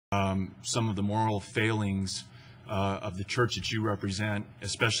some of the moral failings of the church that you represent,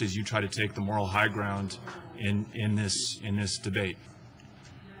 especially as you try to take the moral high ground in this debate.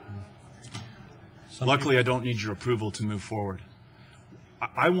 Luckily, I don't need your approval to move forward.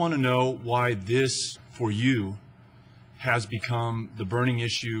 I want to know why this, for you, has become the burning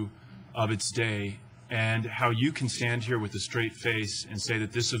issue of its day, and how you can stand here with a straight face and say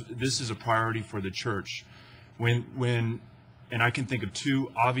that this is a priority for the church, and I can think of two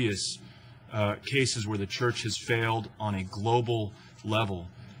obvious cases where the church has failed on a global level.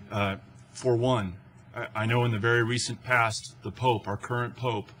 For one, I know in the very recent past, the Pope, our current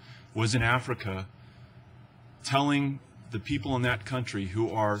Pope, was in Africa telling the people in that country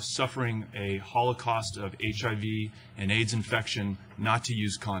who are suffering a holocaust of HIV and AIDS infection not to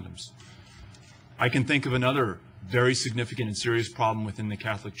use condoms. I can think of another very significant and serious problem within the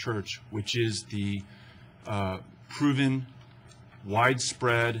Catholic Church, which is the proven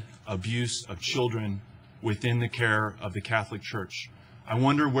widespread abuse of children within the care of the Catholic Church. I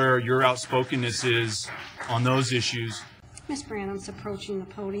wonder where your outspokenness is on those issues. Ms. Branham's approaching the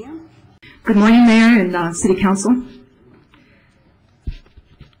podium. Good morning, Mayor and City Council.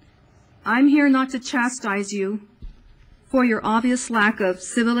 I'm here not to chastise you for your obvious lack of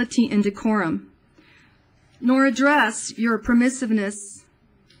civility and decorum, nor address your permissiveness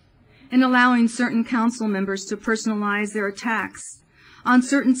in allowing certain council members to personalize their attacks on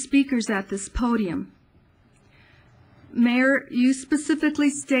certain speakers at this podium. Mayor, you specifically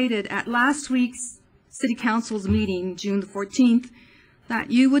stated at last week's City Council's meeting, June the 14th, that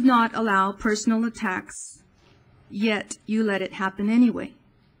you would not allow personal attacks, yet you let it happen anyway.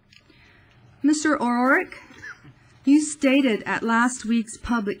 Mr. O'Rourke, you stated at last week's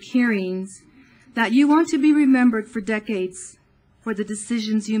public hearings that you want to be remembered for decades for the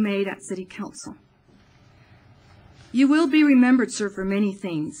decisions you made at City Council. You will be remembered, sir, for many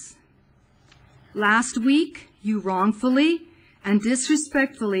things. Last week, you wrongfully and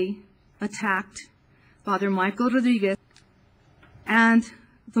disrespectfully attacked Father Michael Rodriguez and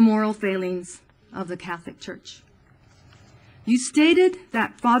the moral failings of the Catholic Church. You stated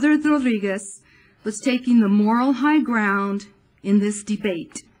that Father Rodriguez was taking the moral high ground in this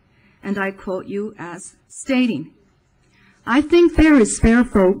debate, and I quote you as stating, "I think there is fair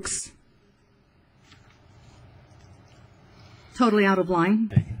folks." Totally out of line.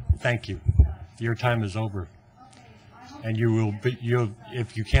 Thank you. Your time is over. And you will be,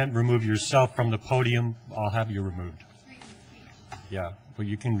 if you can't remove yourself from the podium, I'll have you removed. Yeah, but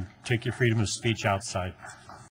you can take your freedom of speech outside.